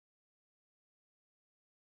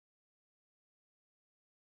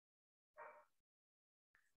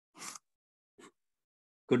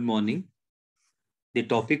Good morning. The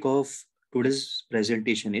topic of today's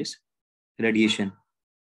presentation is radiation.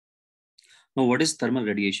 Now, what is thermal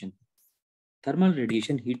radiation? Thermal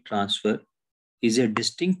radiation heat transfer is a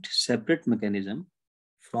distinct separate mechanism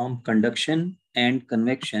from conduction and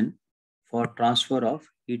convection for transfer of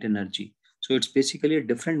heat energy. So it's basically a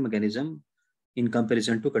different mechanism in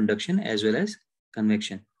comparison to conduction as well as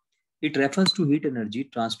convection. It refers to heat energy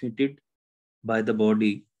transmitted by the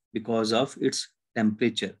body because of its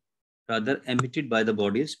temperature, rather emitted by the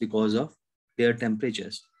bodies because of their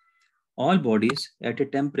temperatures. All bodies at a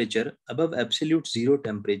temperature above absolute zero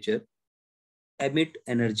temperature emit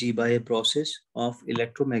energy by a process of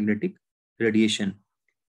electromagnetic radiation.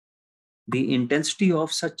 The intensity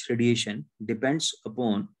of such radiation depends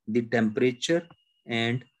upon the temperature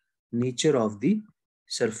and nature of the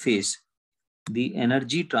surface. The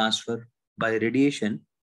energy transfer by radiation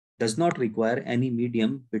does not require any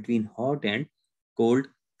medium between hot and cold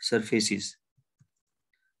surfaces.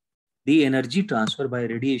 The energy transfer by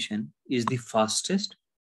radiation is the fastest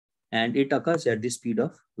and it occurs at the speed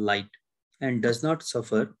of light and does not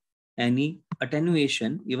suffer any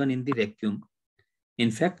attenuation even in the vacuum.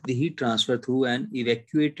 In fact, the heat transfer through an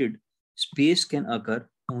evacuated space can occur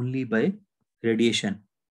only by radiation.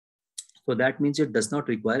 So that means it does not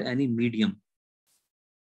require any medium.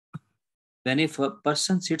 When a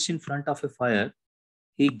person sits in front of a fire,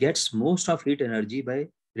 he gets most of heat energy by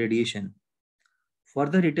radiation.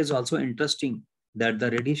 Further, it is also interesting that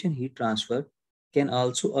the radiation heat transfer can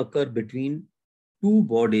also occur between two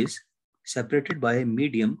bodies separated by a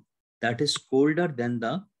medium that is colder than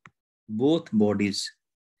the both bodies.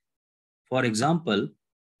 For example,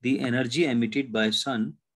 the energy emitted by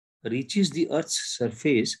sun reaches the Earth's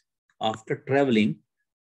surface after traveling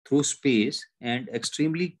through space and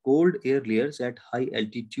extremely cold air layers at high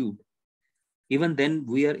altitude. Even then,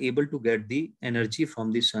 we are able to get the energy from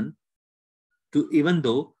the sun, even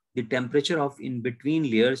though the temperature of in between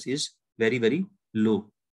layers is very, very low.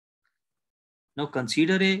 Now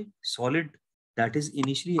consider a solid that is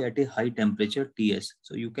initially at a high temperature Ts.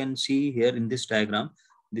 So you can see here in this diagram,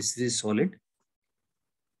 this is solid.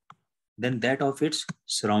 Then that of its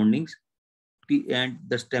surroundings, and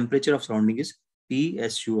the temperature of surrounding is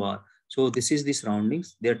PSUR. So this is the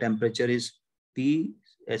surroundings, their temperature is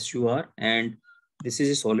PSUR, and this is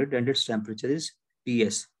a solid and its temperature is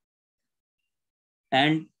PS.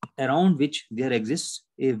 And around which there exists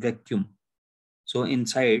a vacuum. So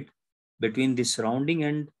inside, between the surrounding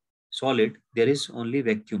and solid, there is only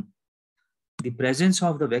vacuum. The presence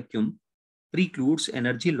of the vacuum precludes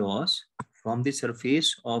energy loss from the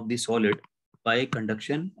surface of the solid by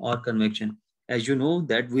conduction or convection. As you know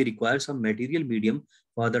that we require some material medium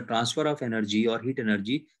for the transfer of energy or heat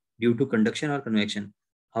energy due to conduction or convection.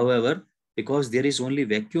 However, because there is only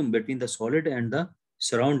vacuum between the solid and the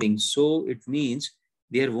surroundings, so it means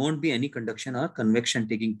there won't be any conduction or convection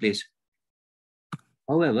taking place.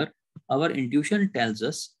 However, our intuition tells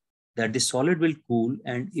us that the solid will cool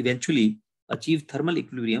and eventually achieve thermal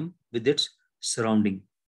equilibrium with its surrounding.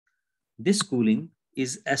 This cooling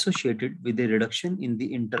is associated with a reduction in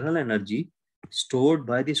the internal energy stored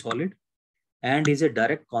by the solid and is a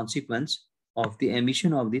direct consequence of the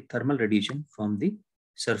emission of the thermal radiation from the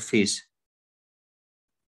surface.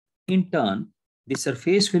 In turn, the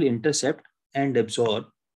surface will intercept and absorb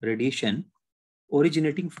radiation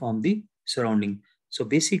originating from the surrounding. So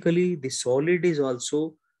basically, the solid is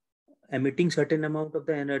also emitting certain amount of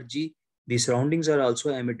the energy. The surroundings are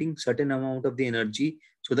also emitting certain amount of the energy.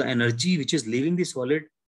 So the energy which is leaving the solid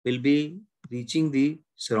will be reaching the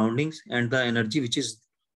surroundings, and the energy which is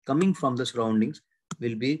coming from the surroundings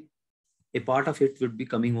will be, a part of it would be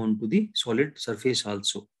coming onto the solid surface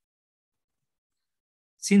also.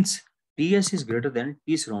 Since Ts is greater than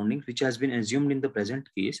T surroundings, which has been assumed in the present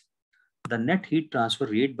case, the net heat transfer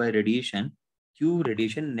rate by radiation, Q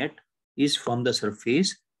radiation net, is from the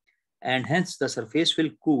surface, and hence the surface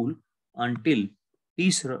will cool until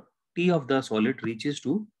T of the solid reaches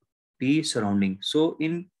to T surrounding. So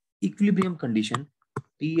in equilibrium condition,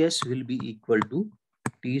 Ts will be equal to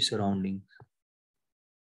T surrounding.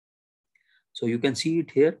 So you can see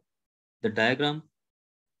it here, the diagram.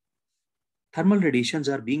 Thermal radiations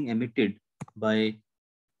are being emitted by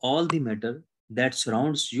all the matter that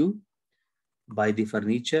surrounds you, by the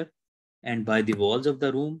furniture and by the walls of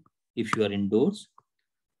the room if you are indoors,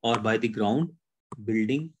 or by the ground,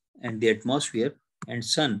 building and the atmosphere and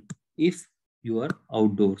sun if you are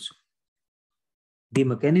outdoors. The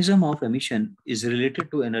mechanism of emission is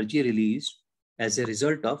related to energy released as a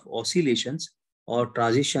result of oscillations or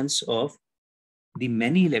transitions of the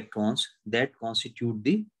many electrons that constitute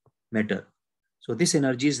the matter. So this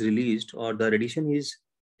energy is released, or the radiation is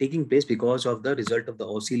taking place because of the result of the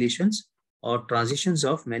oscillations or transitions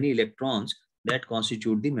of many electrons that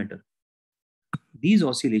constitute the matter. These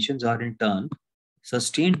oscillations are in turn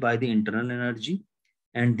sustained by the internal energy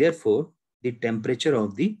and therefore the temperature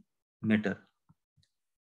of the matter.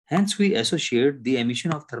 Hence, we associate the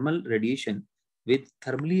emission of thermal radiation with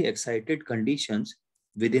thermally excited conditions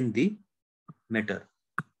within the matter.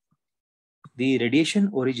 The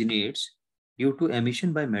radiation originates due to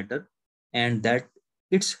emission by matter, and that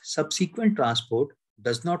its subsequent transport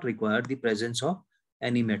does not require the presence of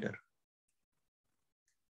any matter.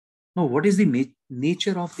 Now, what is the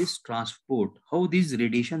nature of this transport? How these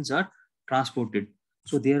radiations are transported?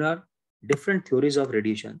 So there are different theories of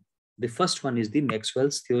radiation. The first one is the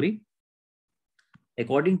Maxwell's theory.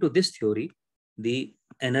 According to this theory, the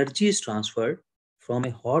energy is transferred from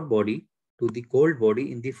a hot body to the cold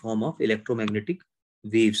body in the form of electromagnetic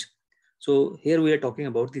waves. So here we are talking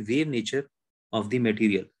about the wave nature of the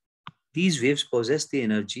material. These waves possess the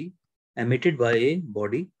energy emitted by a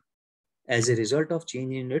body as a result of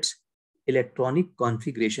change in its electronic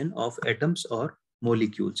configuration of atoms or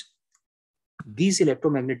molecules. These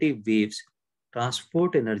electromagnetic waves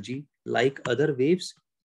transport energy like other waves,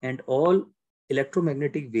 and all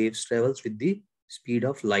electromagnetic waves travels with the speed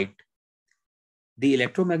of light. The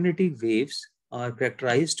electromagnetic waves are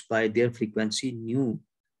characterized by their frequency nu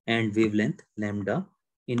and wavelength lambda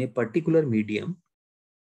in a particular medium.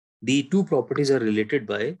 The two properties are related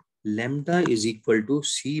by lambda is equal to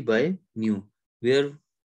c by nu, where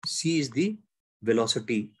c is the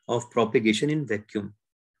velocity of propagation in vacuum,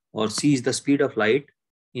 or c is the speed of light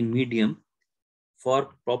in medium. For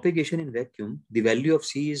propagation in vacuum, the value of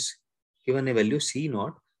c is given a value c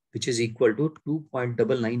naught, which is equal to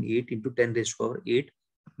 2.998 into 10 raised to power 8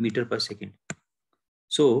 meter per second.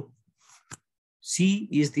 So c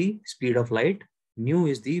is the speed of light, nu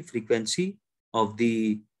is the frequency of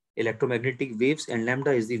the electromagnetic waves, and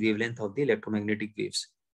lambda is the wavelength of the electromagnetic waves.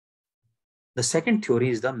 The second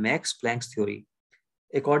theory is the Max Planck's theory.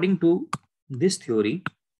 According to this theory,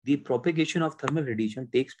 the propagation of thermal radiation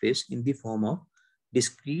takes place in the form of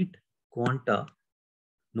discrete quanta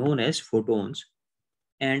known as photons,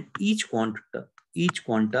 and each quanta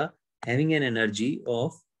having an energy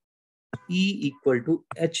of E equal to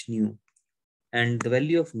h nu, and the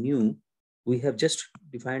value of nu, we have just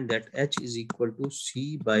defined that h is equal to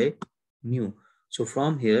c by nu. So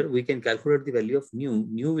from here we can calculate the value of nu.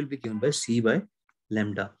 Nu will be given by c by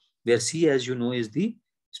lambda, where c, as you know, is the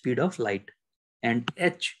speed of light, and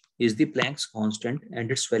h is the Planck's constant,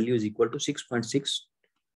 and its value is equal to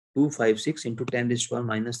 6.6256 into 10 raised to power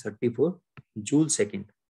minus 34 joule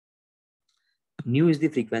second. Nu is the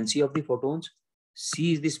frequency of the photons,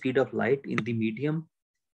 c is the speed of light in the medium.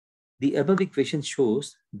 The above equation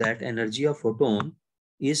shows that energy of photon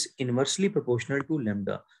is inversely proportional to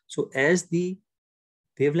lambda. So as the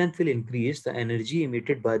wavelength will increase, the energy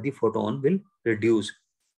emitted by the photon will reduce.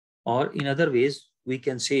 Or in other ways, we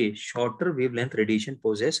can say shorter wavelength radiation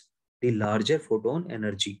possess the larger photon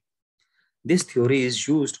energy. This theory is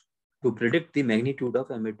used to predict the magnitude of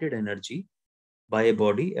emitted energy by a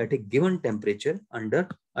body at a given temperature under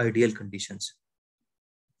ideal conditions.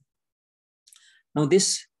 Now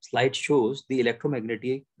this slide shows the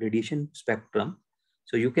electromagnetic radiation spectrum.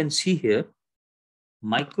 So you can see here,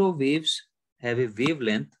 microwaves have a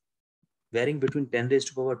wavelength varying between 10 raised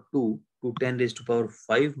to power 2 to 10 raised to power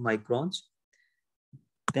 5 microns.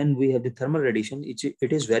 Then we have the thermal radiation.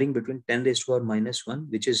 It is varying between 10 raised to power minus 1,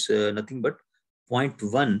 which is nothing but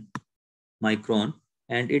 0.1 micron,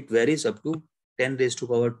 and it varies up to 10 raised to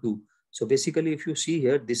power 2. So basically, if you see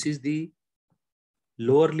here, this is the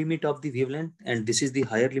lower limit of the wavelength, and this is the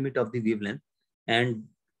higher limit of the wavelength. And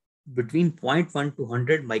between 0.1 to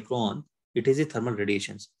 100 micron, it is a thermal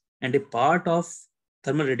radiations. And a part of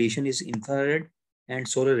thermal radiation is infrared and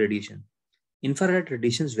solar radiation. Infrared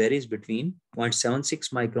radiations varies between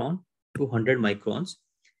 0.76 micron to 100 microns,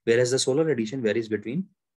 whereas the solar radiation varies between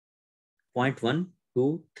 0.1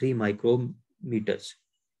 to 3 micrometers.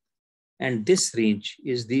 And this range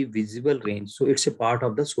is the visible range. So it's a part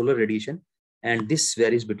of the solar radiation, and this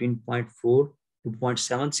varies between 0.4 to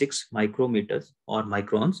 0.76 micrometers or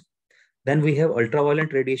microns. Then we have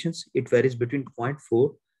ultraviolet radiations. It varies between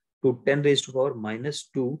 0.4 to 10 raised to power minus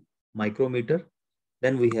 2 micrometer.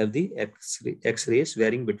 Then we have the X-rays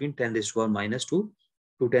varying between 10 raised to power minus 2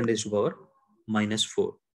 to 10 raised to power minus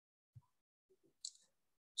 4.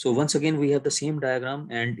 So once again, we have the same diagram,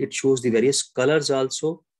 and it shows the various colors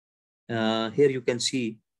also. Here you can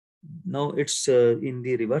see, now it's in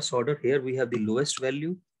the reverse order. Here we have the lowest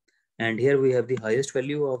value, and here we have the highest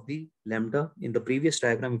value of the lambda. In the previous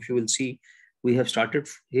diagram, if you will see, we have started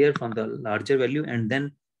here from the larger value, and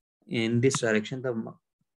then in this direction, the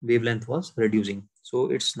wavelength was reducing. So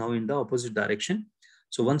it's now in the opposite direction.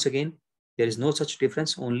 So once again, there is no such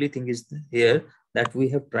difference. Only thing is here that we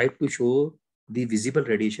have tried to show the visible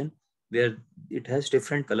radiation where it has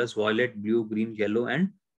different colors: violet, blue, green, yellow, and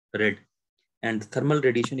red. And thermal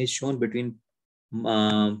radiation is shown between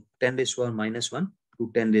 10 raised to power -1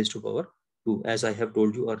 to 10 raised to power 2, as I have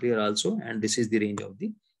told you earlier also. And this is the range of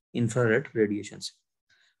the infrared radiations.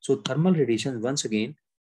 So thermal radiation, once again,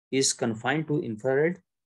 is confined to infrared,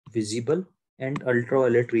 visible, and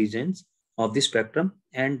ultraviolet regions of the spectrum,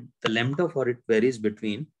 and the lambda for it varies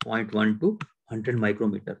between 0.1 to 100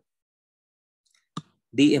 micrometer.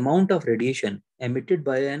 The amount of radiation emitted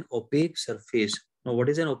by an opaque surface. Now, what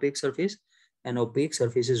is an opaque surface? An opaque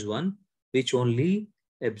surface is one which only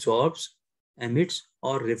absorbs, emits,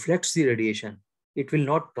 or reflects the radiation. It will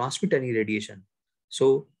not transmit any radiation.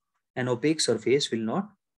 So, an opaque surface will not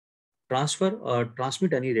transfer or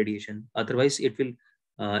transmit any radiation. Otherwise, it will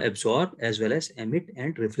absorb as well as emit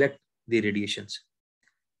and reflect the radiations.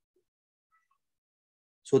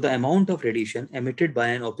 So the amount of radiation emitted by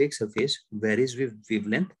an opaque surface varies with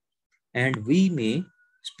wavelength, and we may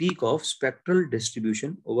speak of spectral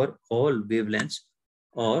distribution over all wavelengths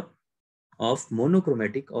or of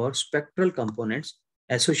monochromatic or spectral components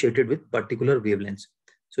associated with particular wavelengths.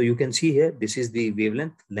 So you can see here, this is the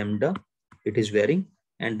wavelength lambda, it is varying,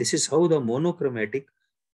 and this is how the monochromatic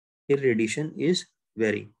irradiation is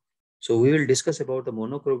varying. So we will discuss about the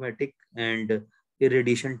monochromatic and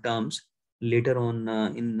irradiation terms later on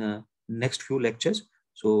in next few lectures.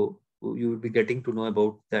 So you will be getting to know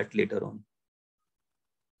about that later on.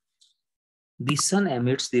 The sun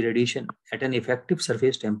emits the radiation at an effective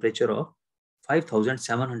surface temperature of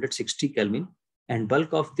 5760 Kelvin, and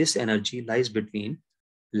bulk of this energy lies between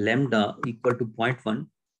lambda equal to 0.1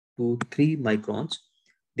 to 3 microns.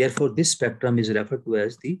 Therefore, this spectrum is referred to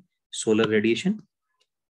as the solar radiation.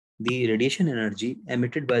 The radiation energy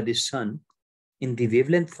emitted by the sun in the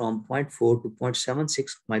wavelength from 0.4 to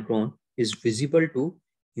 0.76 micron is visible to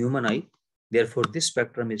human eye. Therefore, this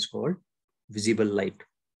spectrum is called visible light.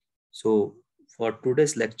 So for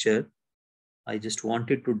today's lecture, I just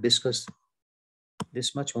wanted to discuss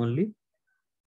this much only.